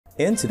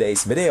In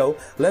today's video,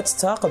 let's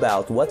talk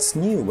about what's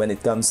new when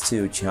it comes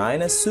to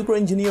China's super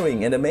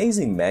engineering and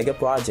amazing mega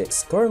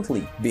projects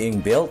currently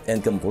being built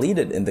and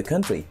completed in the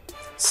country.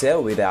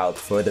 So without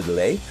further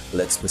delay,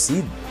 let's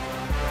proceed.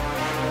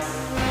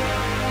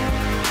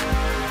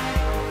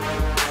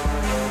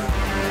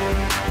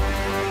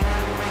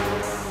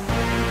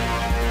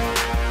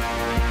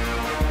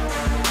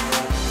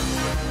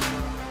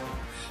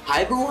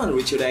 Hi everyone,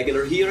 Richard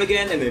Aguilar here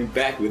again, and I'm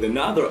back with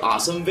another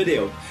awesome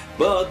video.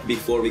 But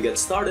before we get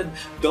started,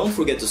 don't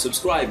forget to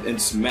subscribe and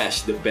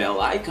smash the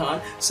bell icon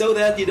so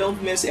that you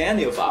don't miss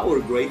any of our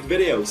great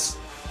videos.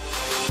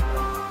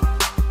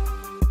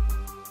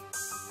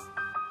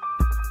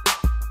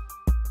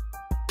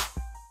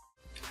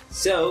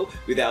 So,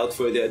 without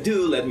further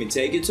ado, let me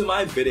take you to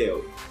my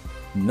video.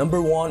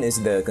 Number 1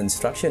 is the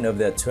construction of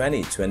the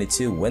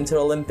 2022 Winter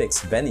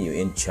Olympics venue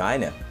in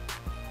China.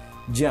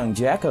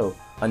 Zhangjiakou,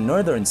 a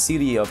northern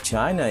city of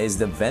China, is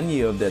the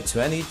venue of the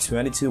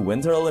 2022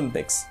 Winter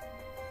Olympics.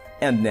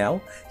 And now,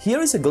 here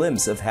is a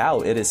glimpse of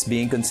how it is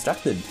being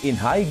constructed in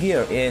high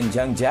gear in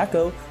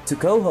Zhangjiakou to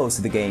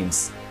co-host the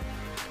Games.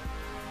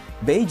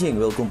 Beijing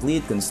will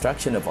complete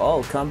construction of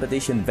all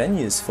competition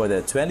venues for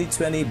the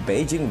 2020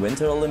 Beijing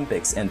Winter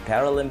Olympics and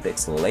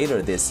Paralympics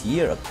later this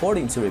year,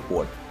 according to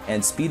report,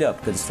 and speed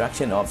up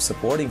construction of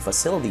supporting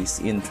facilities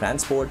in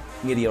transport,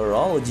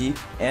 meteorology,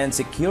 and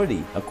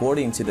security,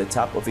 according to the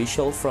top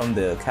official from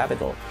the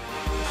capital.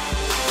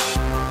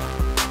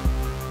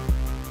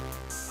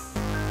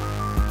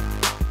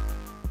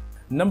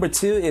 Number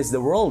 2 is the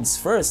world's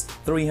first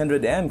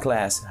 300M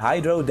class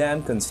hydro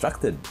dam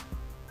constructed.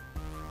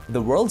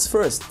 The world's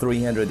first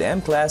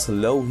 300M class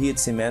low-heat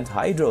cement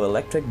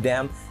hydroelectric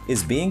dam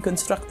is being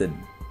constructed.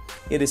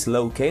 It is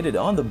located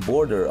on the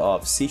border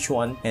of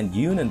Sichuan and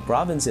Yunnan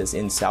provinces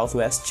in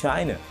southwest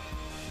China.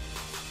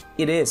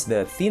 It is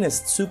the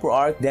thinnest super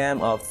arc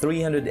dam of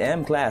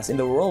 300M class in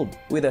the world,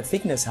 with a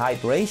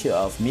thickness-height ratio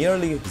of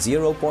merely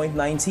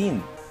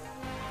 0.19.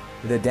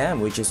 The dam,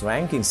 which is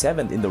ranking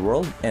 7th in the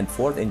world and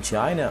 4th in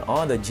China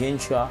on the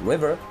Jinsha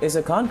River, is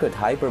a concrete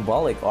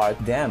hyperbolic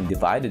arc dam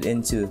divided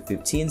into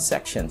 15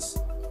 sections.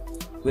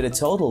 With a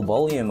total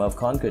volume of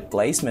concrete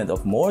placement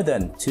of more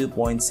than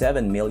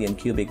 2.7 million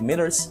cubic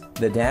meters,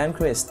 the dam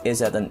crest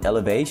is at an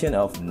elevation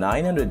of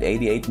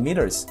 988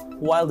 meters,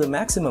 while the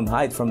maximum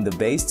height from the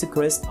base to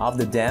crest of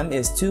the dam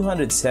is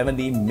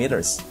 270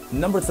 meters.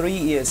 Number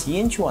 3 is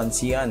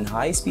Yinchuan-Xi'an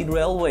high-speed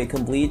railway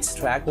completes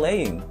track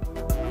laying.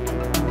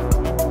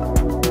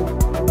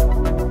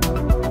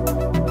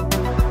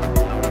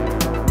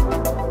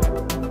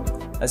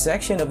 A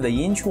section of the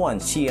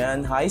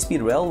Yinchuan-Xi'an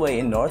high-speed railway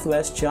in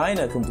northwest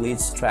China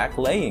completes track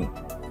laying.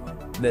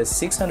 The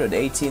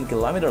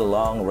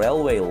 618-kilometer-long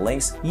railway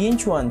links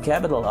Yinchuan,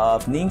 capital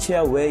of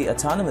Ningxia Wei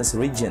Autonomous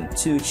Region,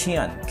 to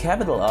Xi'an,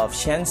 capital of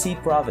Shanxi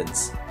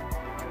Province.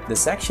 The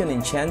section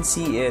in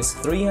Shanxi is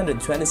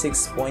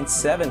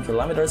 326.7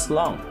 kilometers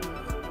long.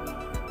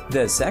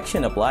 The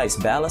section applies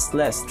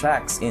ballastless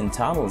tracks in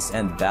tunnels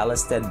and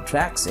ballasted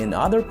tracks in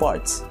other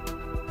parts.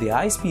 The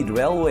high-speed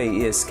railway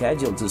is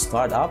scheduled to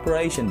start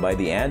operation by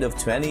the end of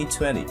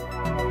 2020.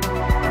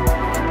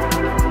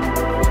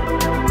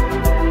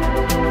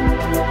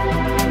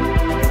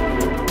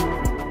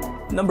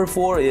 Number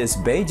 4 is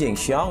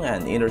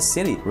Beijing-Xiong'an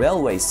Intercity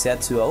Railway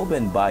set to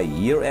open by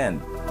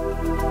year-end.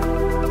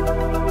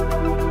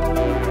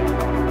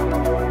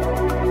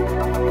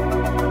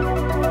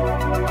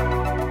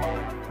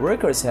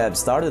 Workers have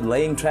started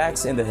laying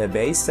tracks in the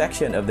Hebei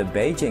section of the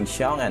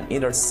Beijing-Xiong'an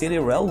Intercity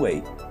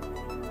Railway.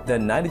 The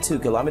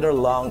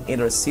 92-kilometer-long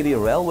Intercity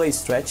Railway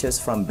stretches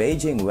from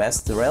Beijing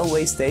West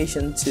Railway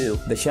Station to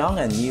the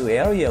Xiong'an New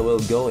Area will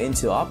go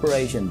into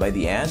operation by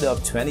the end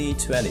of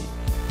 2020.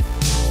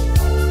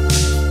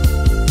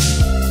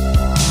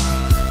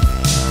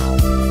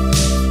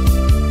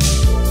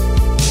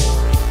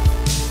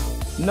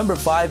 Number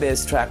 5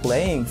 is track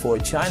laying for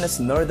China's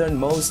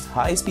northernmost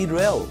high-speed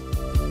rail.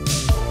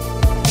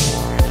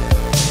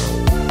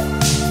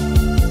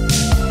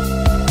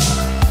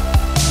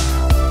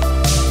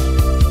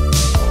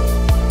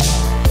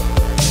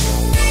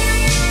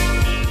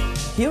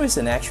 Here is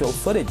an actual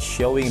footage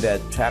showing that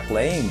track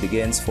laying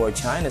begins for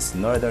China's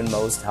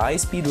northernmost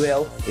high-speed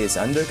rail is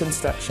under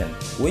construction,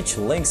 which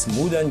links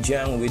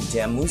Mudanjiang with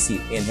Jiamusi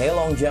in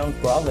Heilongjiang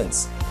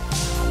Province.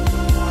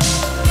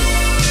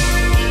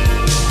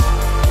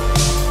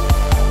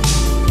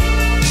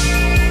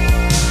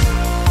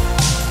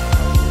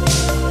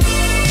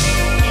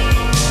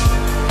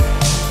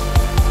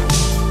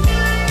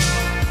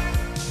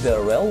 The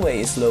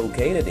railway is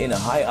located in a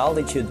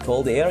high-altitude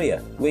cold area,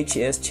 which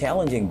is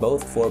challenging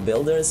both for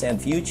builders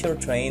and future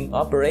train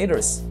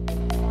operators.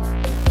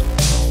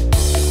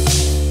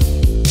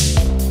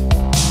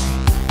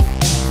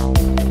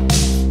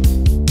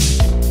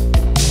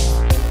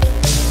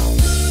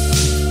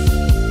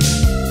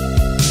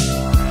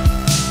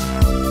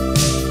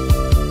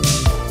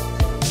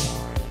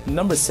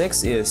 Number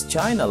 6 is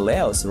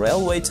China-Laos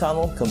railway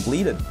tunnel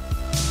completed.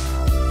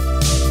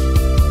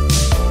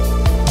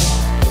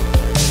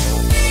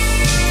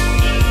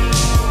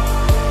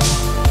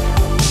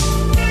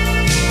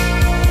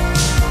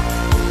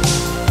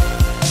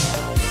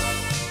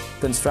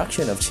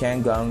 construction of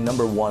Changgang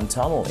No. 1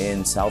 Tunnel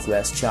in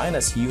southwest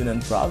China's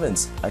Yunnan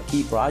province, a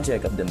key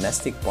project of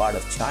domestic part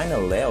of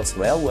China-Laos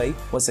Railway,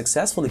 was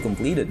successfully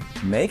completed,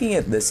 making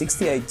it the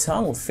 68th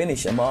tunnel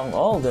finish among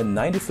all the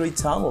 93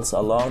 tunnels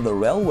along the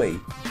railway.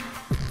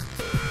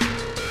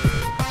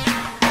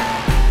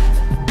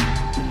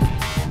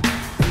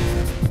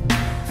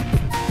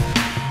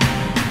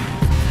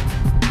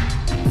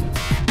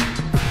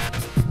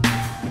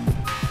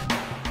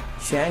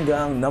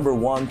 Changgang No.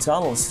 1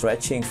 Tunnel,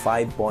 stretching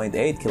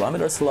 5.8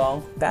 kilometers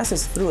long,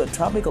 passes through a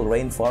tropical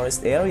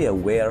rainforest area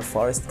where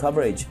forest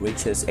coverage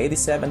reaches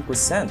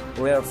 87%,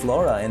 rare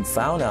flora and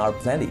fauna are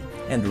plenty,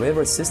 and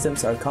river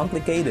systems are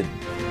complicated.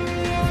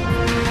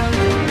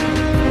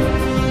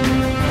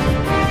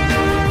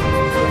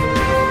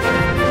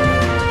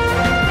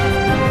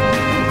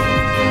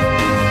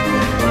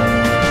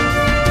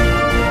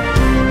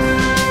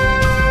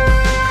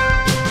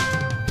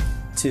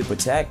 To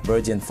protect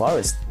virgin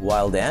forest,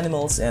 wild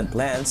animals, and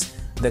plants,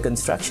 the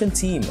construction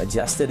team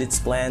adjusted its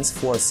plans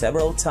for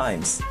several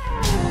times.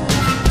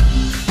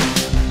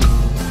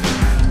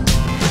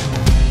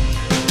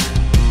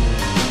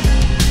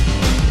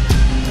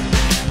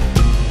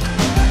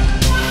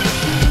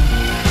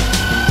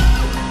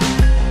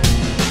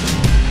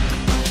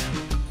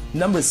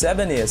 Number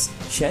 7 is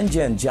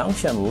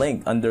Shenzhen-Zhongshan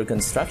link under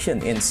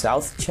construction in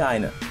South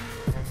China.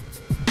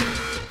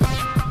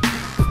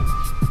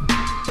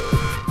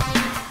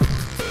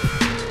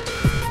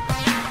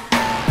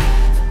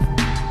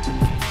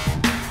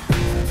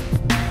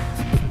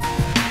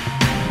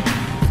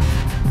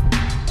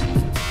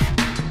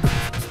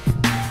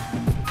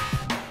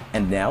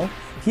 And now,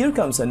 here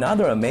comes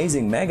another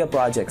amazing mega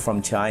project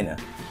from China.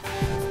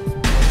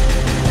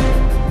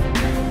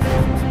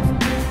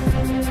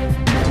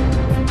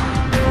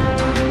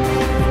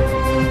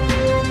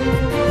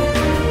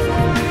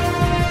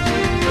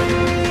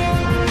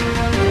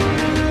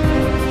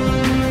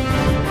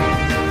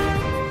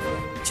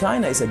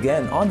 China is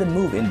again on the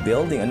move in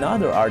building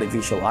another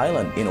artificial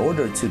island in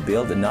order to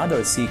build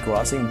another sea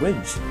crossing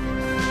bridge.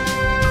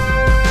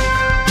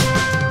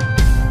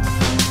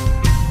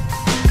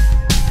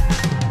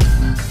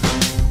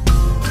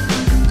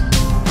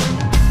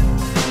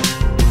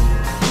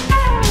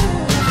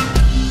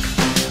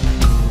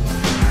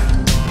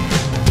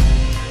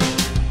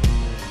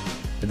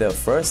 The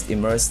first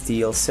immersed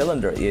steel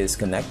cylinder is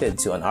connected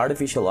to an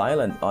artificial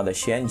island on the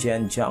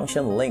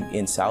Shenzhen-Zhongshan link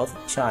in South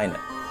China.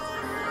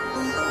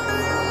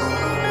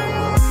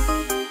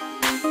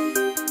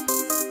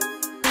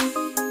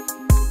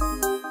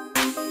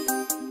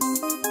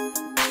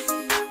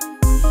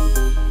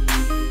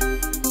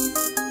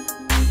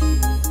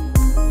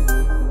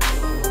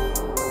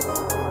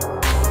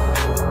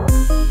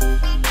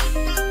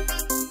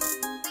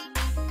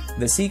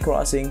 The sea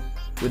crossing,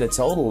 with a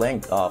total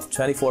length of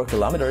 24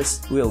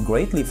 kilometers, will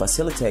greatly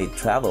facilitate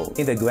travel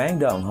in the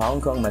Guangdong, Hong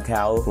Kong,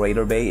 Macau,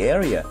 Greater Bay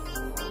Area.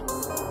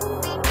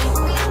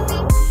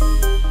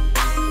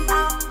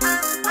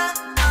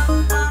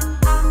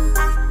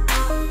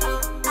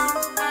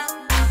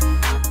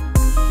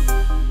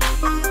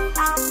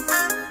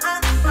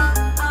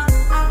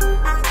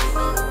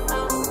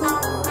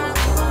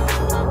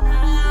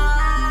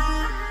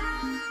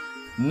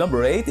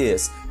 Number 8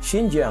 is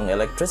Xinjiang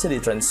electricity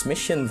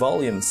transmission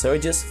volume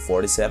surges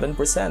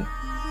 47%.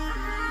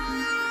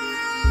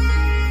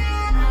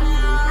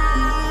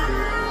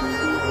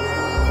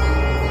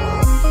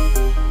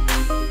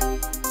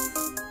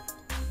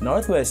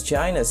 Northwest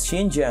China's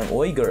Xinjiang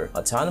Uyghur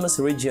Autonomous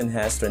Region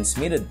has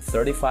transmitted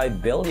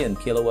 35 billion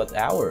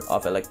kilowatt-hour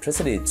of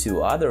electricity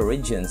to other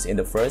regions in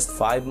the first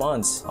 5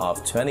 months of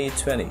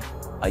 2020.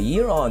 A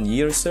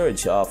year-on-year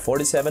surge of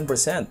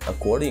 47%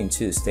 according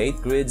to State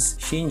Grid's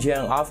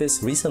Xinjiang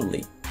office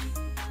recently.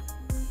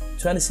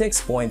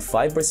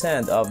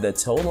 26.5% of the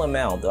total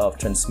amount of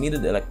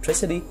transmitted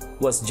electricity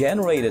was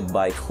generated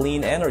by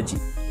clean energy.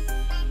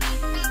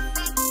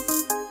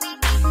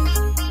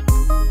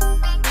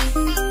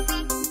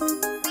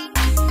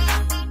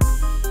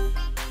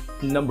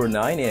 Number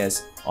 9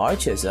 is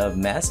Arches of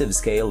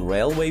Massive-Scale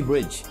Railway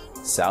Bridge,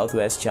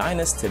 Southwest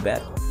China's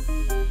Tibet.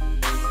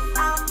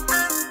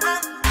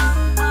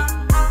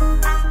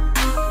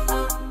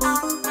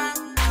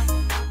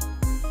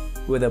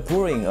 With the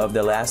pouring of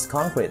the last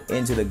concrete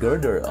into the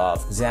girder of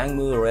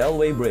Zhangmu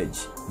Railway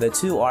Bridge, the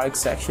two arc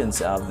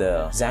sections of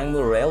the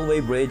Zhangmu Railway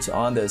Bridge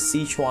on the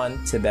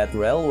Sichuan-Tibet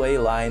Railway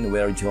line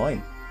were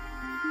joined.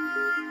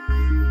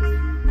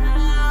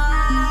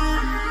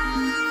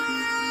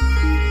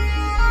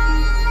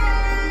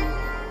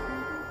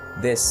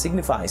 This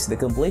signifies the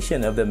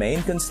completion of the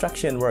main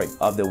construction work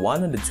of the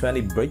 120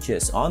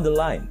 bridges on the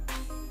line.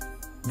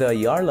 The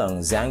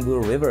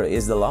Yarlung-Zhangbu River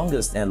is the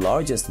longest and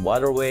largest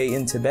waterway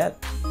in Tibet.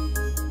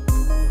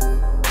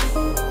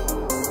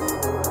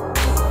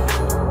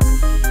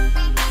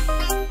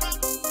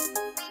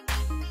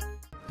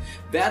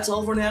 That's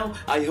all for now.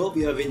 I hope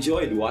you have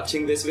enjoyed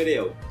watching this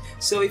video.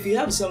 So if you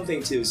have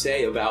something to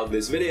say about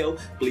this video,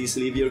 please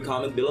leave your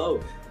comment below.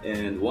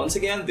 And once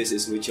again, this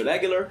is Richard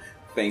Aguilar.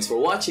 Thanks for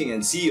watching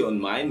and see you on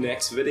my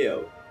next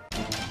video.